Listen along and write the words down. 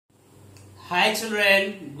Hi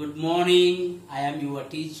children, good morning. I am your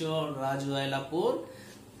teacher Raju Ailapur.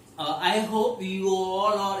 I hope you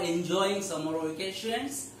all are enjoying summer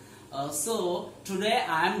vacations. So today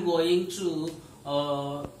I am going to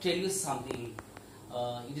tell you something.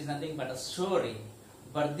 It is nothing but a story.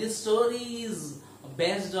 But this story is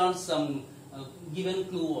based on some given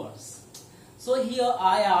clue words. So here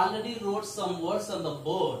I already wrote some words on the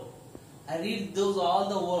board. I read all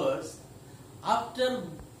the words. After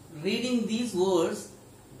reading these words,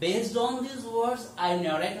 based on these words, I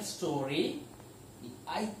narrate a story.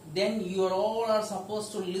 Then you all are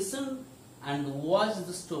supposed to listen and watch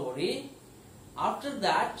the story. After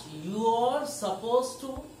that, you are supposed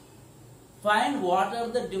to find what are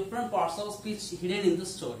the different parts of speech hidden in the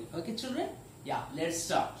story. Okay, children? Yeah, let's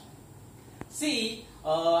start. See,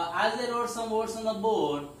 as I wrote some words on the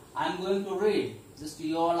board, I am going to read. Just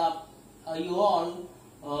you all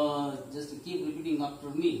just keep repeating after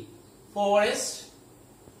me. Forest,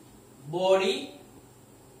 body,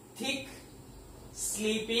 thick,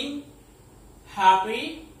 sleeping,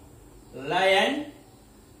 happy, lion,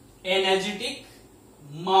 energetic,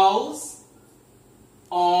 mouse,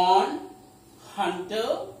 on,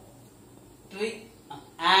 hunter, trick,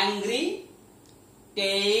 angry,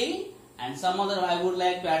 tail, and some other. I would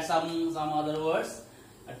like to add some other words.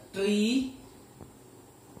 A tree,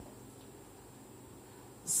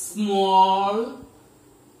 small,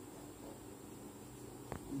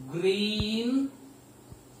 green.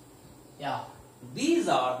 Yeah, these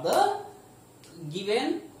are the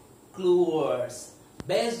given clue words.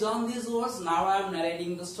 Based on these words, now I am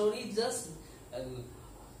narrating the story. Just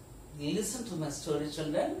listen to my story,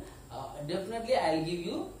 children. Definitely I will give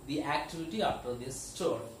you the activity after this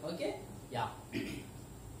story. Okay? Yeah.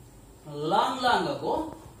 Long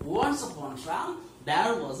ago, once upon a time,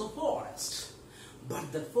 there was a forest.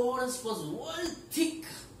 But the forest was very thick.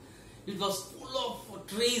 It was full of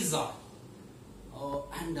trees.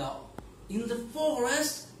 And in the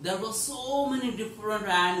forest, there were so many different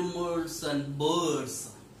animals and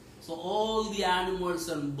birds. So all the animals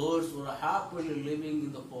and birds were happily living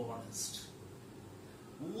in the forest.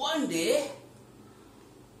 One day,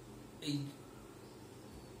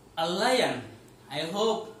 a lion, I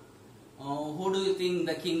hope, who do you think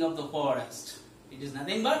the king of the forest? It is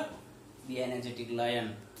nothing but the energetic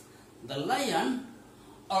lion. A lion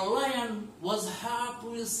was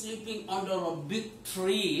happily sleeping under a big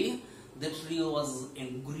tree. The tree was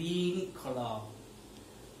in green color.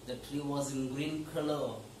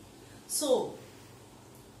 So,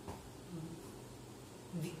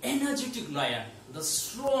 the energetic lion, the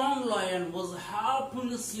strong lion, was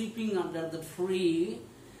happily sleeping under the tree.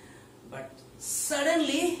 But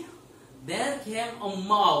suddenly, there came a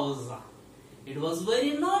mouse. It was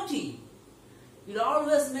very naughty. It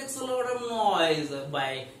always makes a lot of noise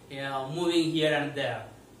by moving here and there.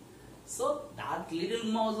 So that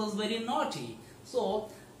little mouse was very naughty. So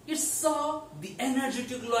it saw the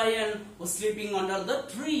energetic lion was sleeping under the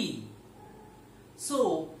tree.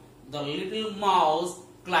 So the little mouse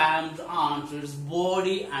climbed onto its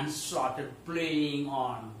body and started playing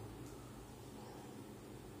on.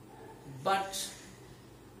 But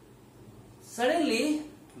suddenly,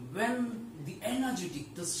 when the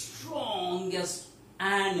energetic, the strongest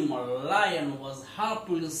animal, lion, was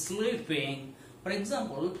happily sleeping. For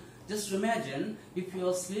example, just imagine if you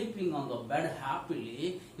are sleeping on the bed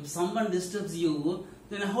happily, if someone disturbs you,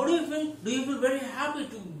 then how do you feel? Do you feel very happy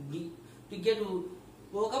to get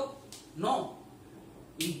woke up? No.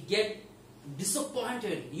 You get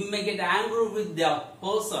disappointed. You may get angry with the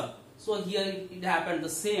person. So here it happened the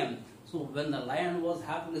same. So when the lion was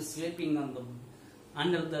happily sleeping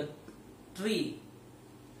under the tree,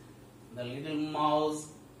 the little mouse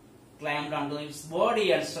climbed onto its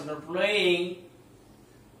body and started playing.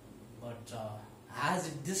 But as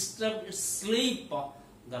it disturbed its sleep,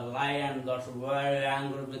 the lion got very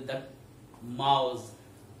angry with that mouse.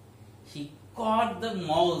 He caught the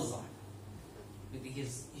mouse with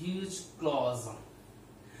his huge claws.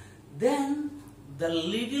 Then the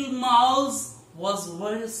little mouse was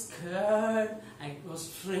very scared and it was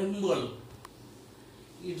trembled.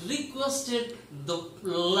 It requested the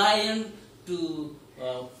lion to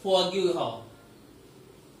forgive her.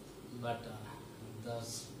 But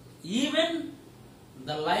even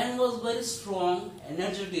the lion was very strong,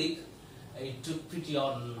 energetic. It took pity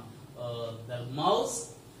on the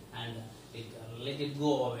mouse and it let it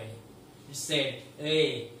go away. It said,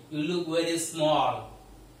 "Hey, you look very small.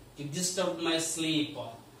 You disturbed my sleep.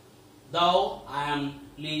 Thou, I am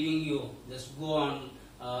leaving you. Just go on,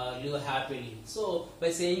 live happily." So,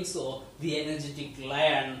 by saying so, the energetic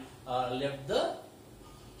lion left the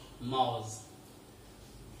mouse.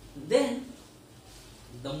 Then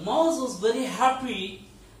the mouse was very happy,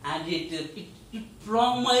 and it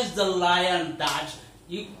promised the lion that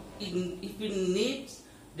if it needs,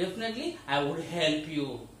 definitely I would help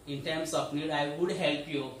you. In times of need, I would help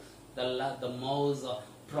you. The mouse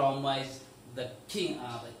promised the king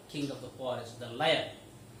of the forest, the lion.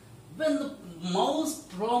 When the mouse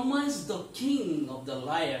promised the king of the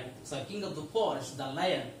lion, so king of the forest,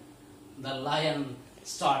 the lion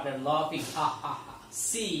started laughing. Ha ha ha!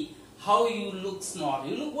 See how you look small.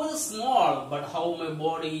 You look very small, but how my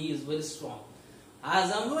body is very strong.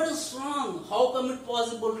 As I'm very strong, how come it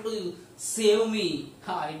possible to save me?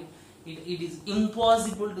 It is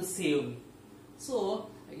impossible to save me. So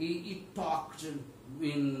it talked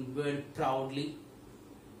very proudly.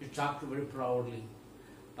 It talked very proudly.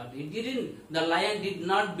 But it didn't. The lion did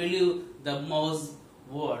not believe the mouse's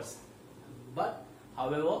words. But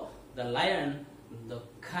however, the lion, the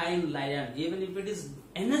kind lion, even if it is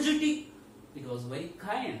energetic, it was very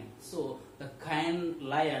kind. So the kind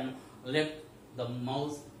lion left the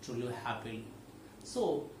mouse to live happily.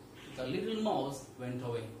 So the little mouse went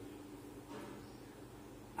away.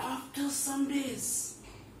 After some days,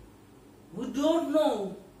 we don't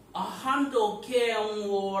know, a hunter came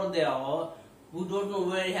over there. We don't know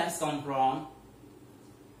where he has come from,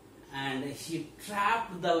 and he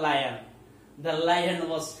trapped the lion. The lion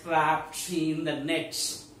was trapped in the net,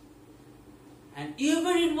 and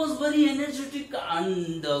even it was very energetic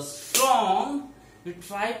and strong. He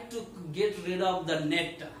tried to get rid of the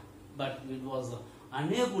net, but it was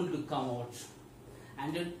unable to come out,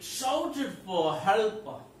 and it shouted for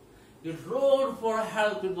help. It roared for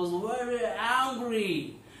help. It was very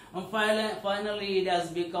angry, and finally it has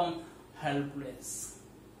become helpless.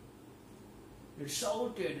 It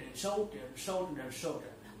shouted and shouted, shouted and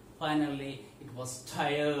shouted. Finally, it was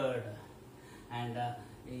tired, and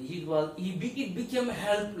it became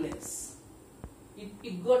helpless.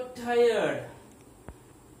 It got tired,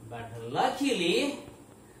 but luckily,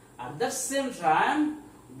 at the same time,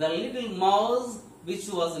 the little mouse, which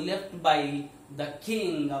was left by the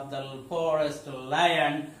king of the forest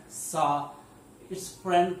lion, saw its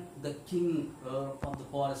friend, the king of the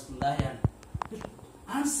forest lion.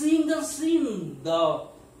 And seeing the scene, the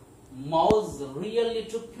mouse really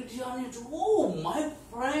took pity on it. Oh, my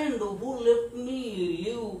friend, who left me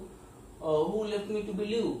to be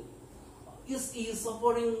live, is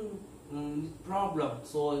suffering problem.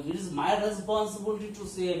 So it is my responsibility to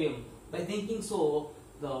save him. By thinking so,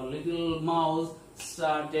 the little mouse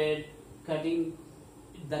started cutting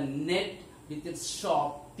the net with its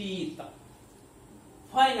sharp teeth.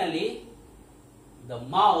 Finally, the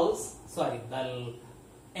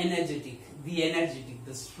energetic,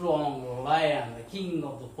 the strong lion, the king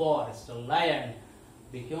of the forest, the lion,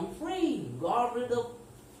 became free, got rid of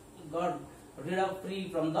free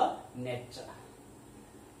from the net.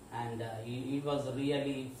 And it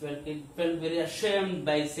felt very ashamed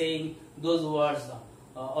by saying those words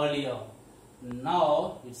earlier.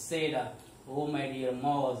 Now it said, oh my dear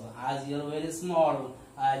mouse, as you are very small,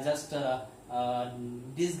 I just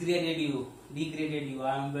degraded you.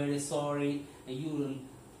 I am very sorry. You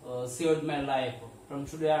saved my life. From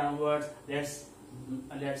today onwards, let's be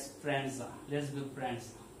friends.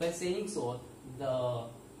 By saying so, the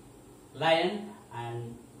lion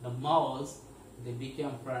and the mouse, they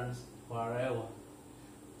became friends forever.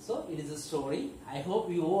 So it is a story. I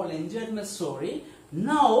hope you all enjoyed my story.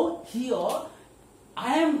 Now here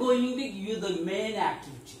I am going to give you the main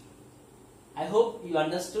activity. I hope you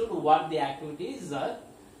understood what the activity is.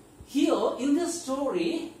 Here in this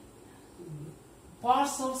story,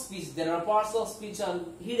 parts of speech, there are parts of speech are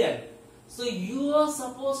hidden. So you are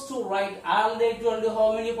supposed to write, I'll tell you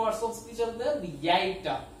how many parts of speech are there? 8.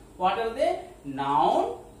 What are they?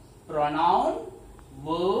 Noun, pronoun,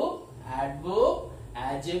 verb, adverb,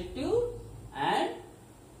 adjective, and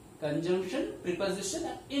conjunction, preposition,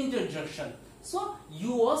 and interjection. So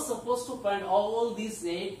you are supposed to find all these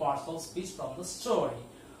 8 parts of speech from the story.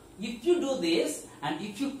 If you do this, and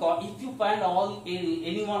if you find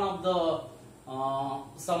any one of the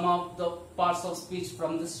some of the parts of speech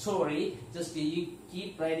from the story, just you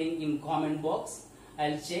keep writing in comment box.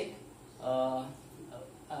 I'll check.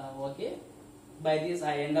 Okay. By this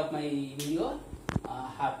I end up my video.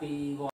 Happy